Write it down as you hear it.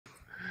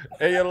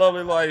Hey, your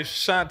lovely wife,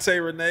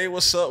 Shonte Renee.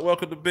 What's up?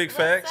 Welcome to Big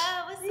Facts.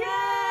 What's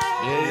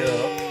up?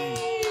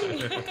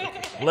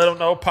 Let them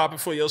know, popping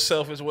for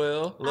yourself as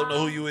well. Let them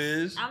know who you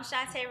is. I'm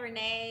Montay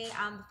Renee.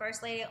 I'm the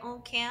first lady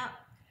at Camp.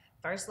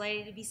 First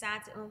lady to be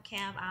signed to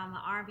Camp. I'm an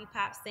R&B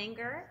pop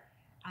singer.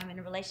 I'm in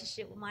a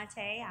relationship with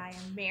Montay. I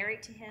am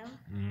married to him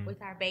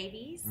with our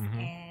babies.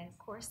 And of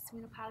course,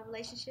 in a poly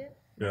relationship.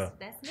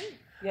 That's me.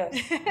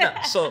 Yes.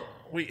 Now, so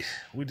we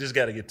just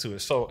got to get to it.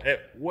 So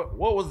what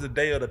was the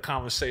day of the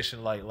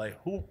conversation like? Like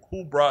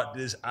who brought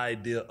this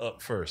idea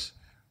up first?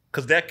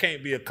 Because that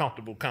can't be a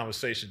comfortable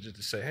conversation just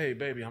to say, hey,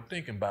 baby, I'm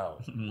thinking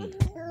about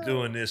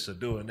doing this or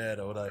doing that.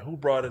 Or like, who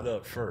brought it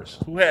up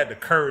first? Who had the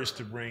courage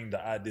to bring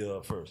the idea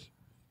up first?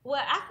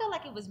 Well, I feel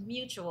like it was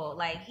mutual.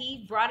 Like,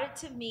 he brought it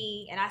to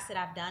me, and I said,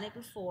 I've done it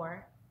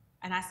before.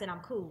 And I said, I'm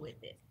cool with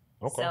it.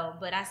 Okay. So,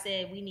 but I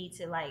said, we need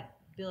to, like,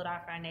 build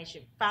our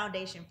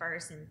foundation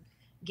first and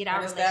get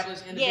our establish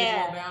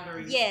individual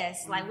boundaries.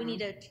 Yes, like we need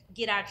to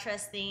get our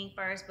trust thing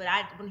first. But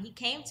when he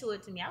came to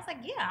it to me, I was like,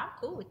 yeah, I'm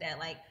cool with that.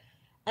 Like,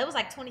 it was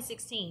like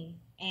 2016,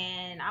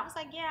 and I was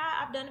like, yeah,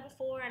 I've done it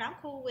before, and I'm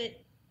cool with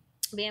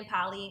being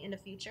poly in the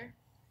future.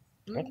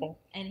 Okay.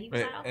 And he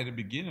was like, at the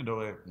beginning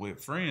though,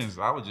 with friends,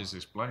 I was just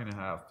explaining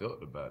how I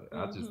felt about it.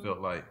 I just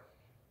felt like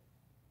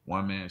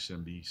one man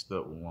shouldn't be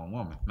stuck with one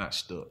woman. Not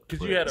stuck.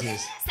 Because you had a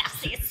stop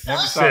saying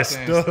never stuff. stop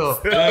saying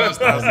stuck. Never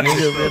stop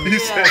saying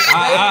stuck.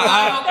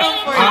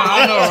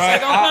 I know,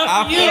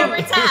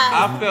 right?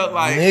 I felt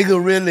like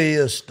nigga really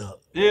is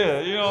stuck.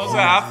 Yeah, you know what I'm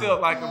saying? I felt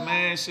like a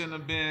man shouldn't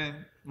have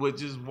been with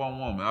just one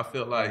woman. I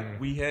felt like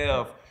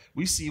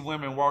we see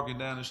women walking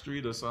down the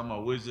street or something,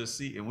 or we just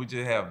see and we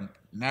just have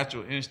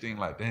natural instinct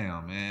like,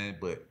 damn, man.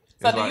 But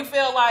so do you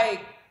feel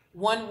like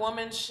one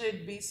woman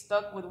should be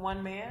stuck with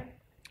one man?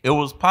 It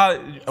was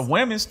probably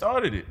women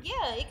started it.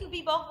 Yeah, it could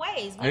be both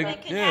ways. Women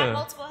can have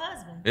multiple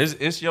husbands.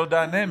 It's your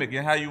dynamic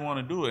and how you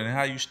want to do it and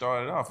how you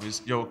start it off.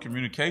 It's your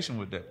communication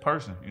with that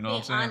person. You know what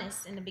I'm saying? Being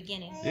honest in the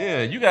beginning.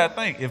 Yeah, you gotta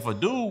think if a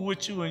dude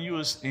with you and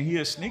he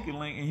a sneaky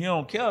link and he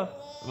don't care,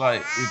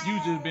 like if you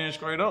just being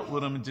straight up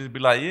with him and just be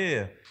like,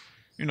 yeah,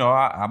 you know,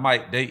 I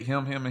might date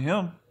him, and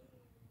him.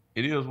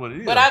 It is what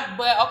it is. But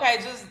okay,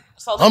 just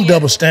so I'm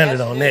double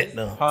standard on that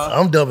though.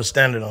 I'm double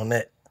standard on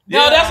that.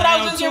 No, that's what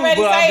I was just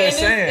getting ready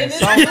to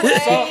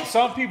say.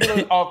 Some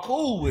people are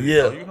cool with it.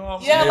 Yeah. Though, you know what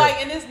I'm saying? Yeah,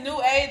 like in this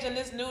new age and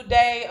this new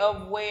day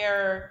of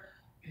where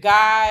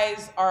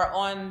guys are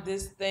on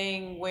this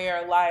thing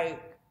where like,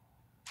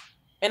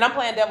 and I'm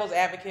playing devil's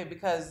advocate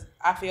because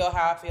I feel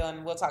how I feel,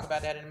 and we'll talk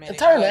about that in a minute.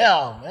 Turn it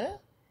out, man.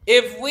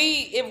 If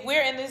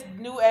we're in this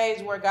new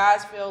age where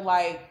guys feel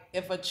like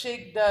if a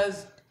chick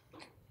does,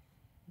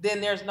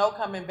 then there's no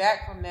coming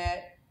back from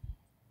that.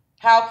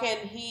 How can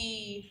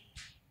he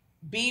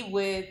be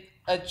with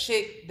a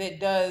chick that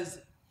does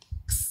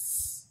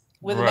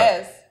with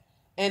less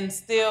and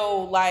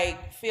still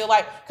like feel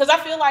like, because I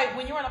feel like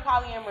when you're in a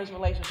polyamorous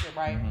relationship,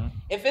 right?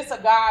 If it's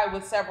a guy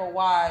with several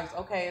wives,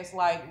 okay, it's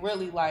like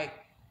really like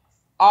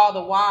all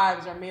the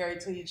wives are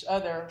married to each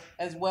other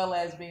as well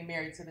as being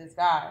married to this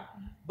guy.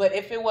 But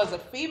if it was a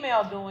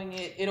female doing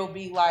it, it'll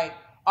be like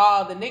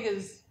all the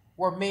niggas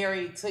were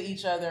married to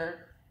each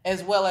other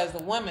as well as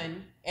the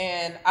women,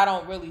 and I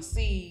don't really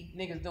see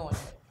niggas doing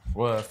it.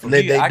 Well, for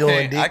me,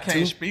 I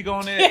can't speak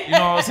on that. You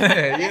know what I'm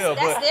saying?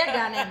 That's their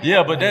dynamic.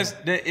 Yeah, but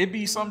it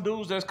be some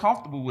dudes that's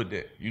comfortable with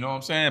that. You know what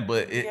I'm saying?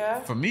 But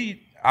for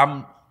me,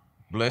 I'm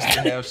blessed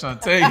to have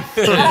Shonte.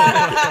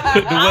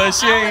 The way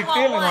she ain't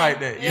feeling like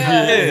that.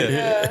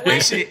 Yeah.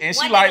 And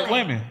she like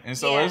women, and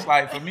so it's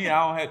like for me,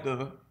 I don't have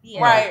to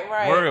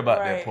worry about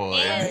that part.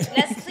 And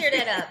let's clear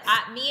that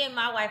up. Me and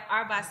my wife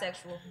are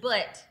bisexual,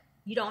 but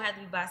you don't have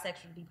to be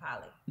bisexual to be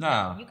poly.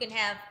 No. You can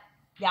have,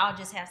 y'all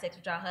just have sex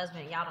with your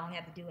husband. Y'all don't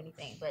have to do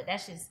anything. But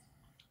that's just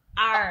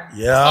our...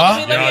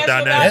 Yeah.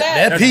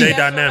 That's P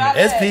dynamic.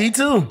 That's P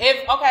too.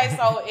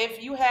 So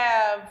if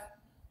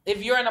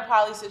you're in a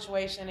poly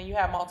situation and you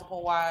have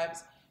multiple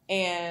wives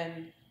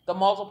and the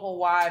multiple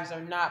wives are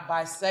not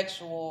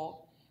bisexual,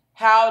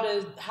 how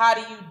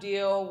do you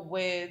deal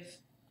with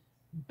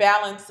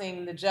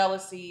balancing the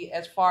jealousy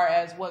as far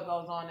as what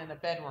goes on in the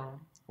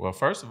bedroom? Well,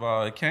 first of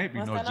all, it can't be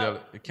no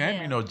jealousy. It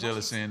can't be no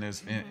jealousy in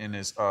this.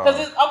 Because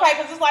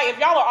it's like if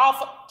y'all are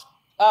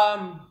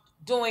all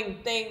doing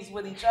things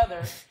with each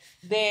other,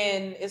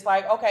 then it's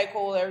like, okay,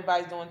 cool,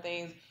 everybody's doing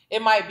things. It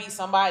might be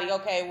somebody.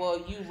 Okay,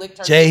 well, you licked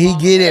her. Jay, he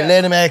get it.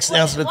 Let him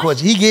answer the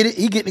question. He get it.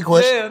 He get the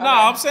question. Yeah, no,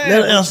 I'm saying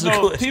let him answer the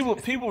question.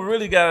 People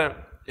really gotta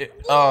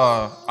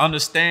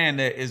understand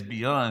that it's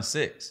beyond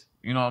sex.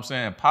 You know what I'm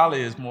saying?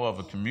 Poly is more of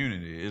a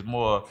community. It's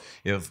more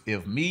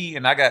if me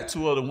and I got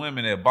two other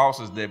women that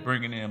bosses that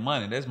bringing in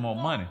money, that's more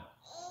money.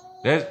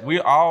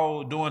 We're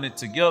all doing it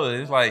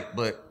together. It's like,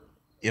 but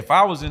if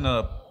I was in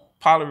a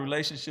poly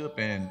relationship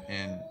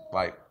and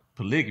like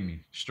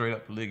polygamy, straight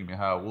up polygamy,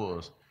 how it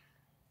was,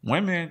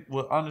 women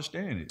will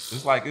understand it.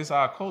 It's like it's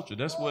our culture.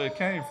 That's where it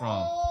came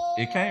from.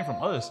 It came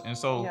from us, and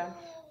so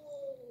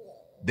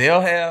they'll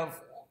have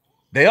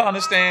They'll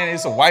understand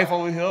it's a wife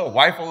over here, a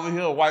wife over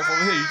here, a wife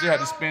over here. You just have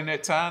to spend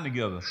that time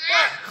together.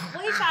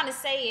 What he's trying to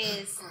say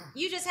is,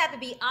 you just have to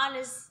be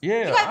honest.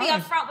 Yeah, you got to be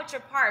honest. upfront with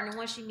your partner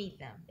once you meet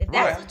them. If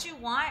that's Right. what you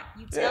want,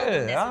 you tell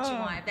them that's what you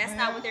want. If that's man.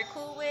 not what they're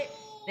cool with,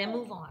 then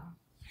move on.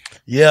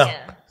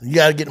 Yeah. You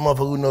gotta get the motherfucker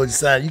who knows your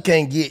sign. You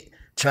can't get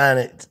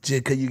trying to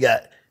just cause you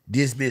got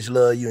this bitch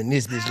love you and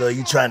this bitch love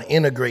you trying to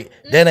integrate.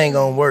 That ain't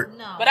gonna work.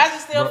 No. But I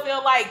just still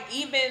feel like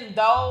even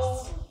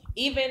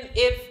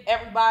if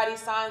everybody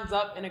signs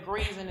up and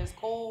agrees and is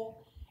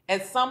cool,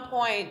 at some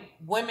point,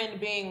 women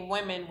being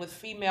women with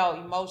female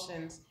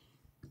emotions,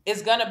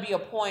 it's gonna be a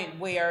point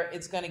where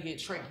it's gonna get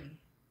tricky.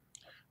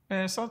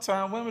 Man,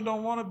 sometimes women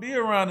don't want to be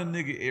around a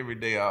nigga every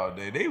day, all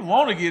day. They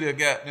want to get a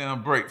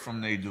goddamn break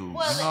from they dudes.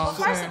 Well, you know what I'm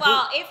first saying? of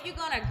all, if you're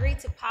gonna agree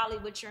to poly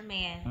with your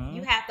man,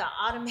 you have to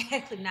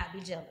automatically not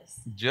be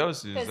jealous.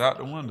 Jealousy is out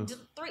the window.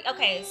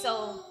 Okay,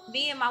 so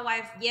me and my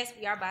wife, yes,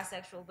 we are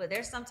bisexual, but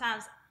there's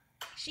sometimes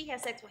she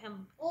has sex with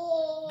him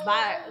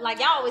like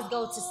y'all always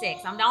go to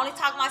sex. I'm only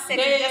talking about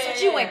sex if that's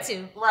what you went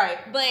to. Right.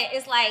 But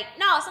it's like,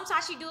 no,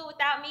 sometimes she do it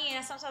without me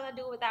and sometimes I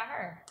do it without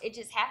her. It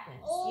just happens.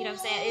 You know what I'm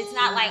saying? It's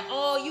not like,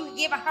 oh, you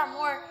giving her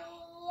more.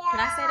 Can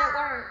I say that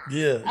word?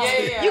 Yeah.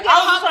 Yeah. You I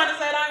was just trying to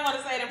say it. I didn't want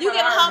to say it in You front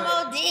get of her,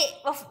 homo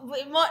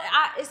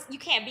dick. You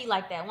can't be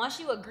like that. Once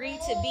you agree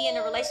to be in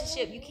a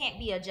relationship, you can't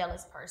be a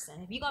jealous person.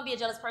 If you're gonna be a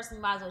jealous person,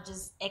 you might as well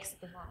just exit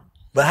the room.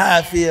 But how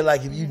I feel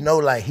like if you know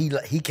like he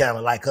kind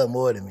of like her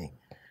more than me.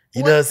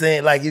 You know what I'm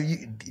saying? Like if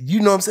you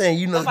know what I'm saying?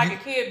 You know, It's like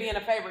a kid being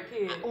a favorite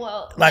kid.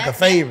 Well, Like a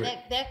favorite.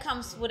 That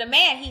comes with a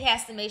man. He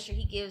has to make sure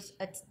he gives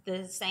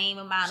the same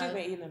amount She's of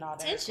been eating it all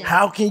day. attention.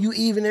 how can you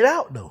even it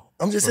out though?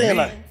 I'm just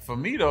saying For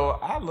me though,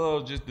 I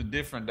love just the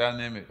different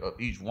dynamic of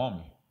each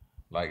woman.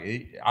 Like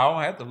I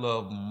don't have to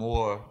love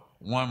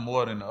one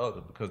more than the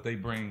other because they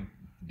bring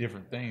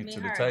different things Me to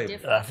and the her are table.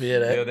 different. I feel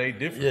that. Yeah, they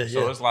different. Yeah,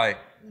 So yeah. it's like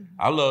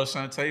I love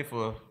Shonte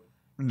for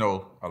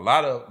a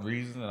lot of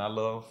reasons, and I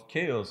love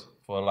Kels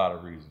for a lot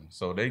of reasons.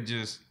 So they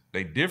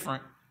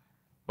different,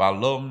 but I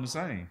love them the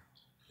same.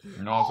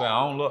 You know what I'm saying?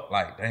 I don't look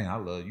like, dang, I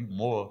love you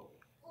more.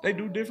 They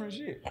do different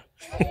shit.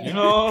 You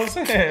know what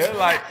I'm saying?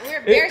 Like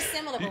We're very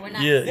similar, but we're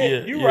not.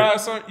 you ride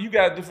some. You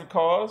got different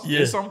cars. Yeah.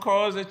 There's some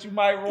cars that you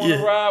might want to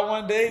Yeah. ride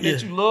one day that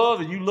Yeah. you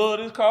love, and you love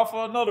this car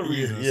for another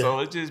reason. yeah. So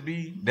it just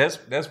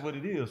that's what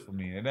it is for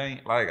me. It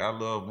ain't like I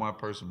love one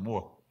person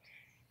more.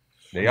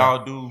 They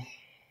all do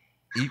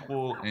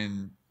equal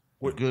and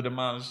good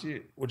amount of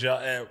shit. Would y'all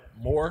add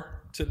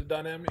more to the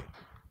dynamic?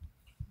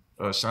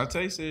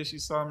 Shonte said she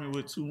saw me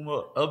with two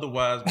more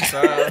otherwise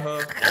beside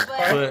her.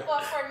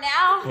 But for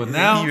now, For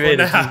now, You ready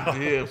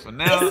for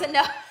now, it's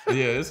enough. yeah,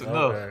 it's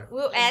enough. Okay.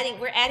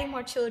 We're adding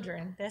more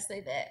children. Let's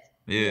say that.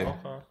 Yeah,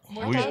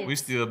 More we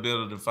kids. still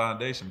building the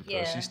foundation because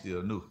Yeah. she's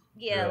still new.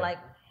 Yeah, like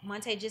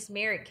Montay just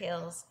married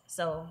Kels,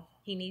 so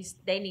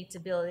they need to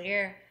build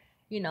their,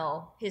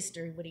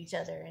 history with each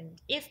other. And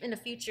if in the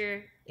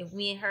future, if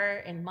me and her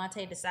and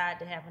Montay decide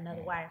to have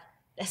another wife,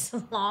 that's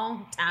a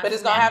long time. But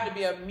it's from going to now. have to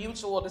be a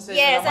mutual decision.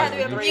 Yeah, it's among have to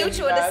be the a three of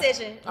mutual you guys.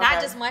 decision, Okay.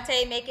 not just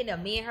Montay making it or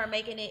me and her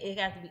making it. It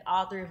has to be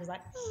all three of us.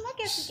 Like, I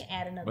guess we can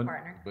add another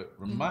partner. But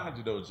remind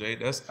you though, Jay,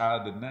 that's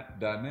our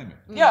dynamic.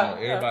 Yeah,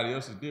 Everybody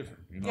else is different.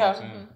 You know Yeah. what I'm saying?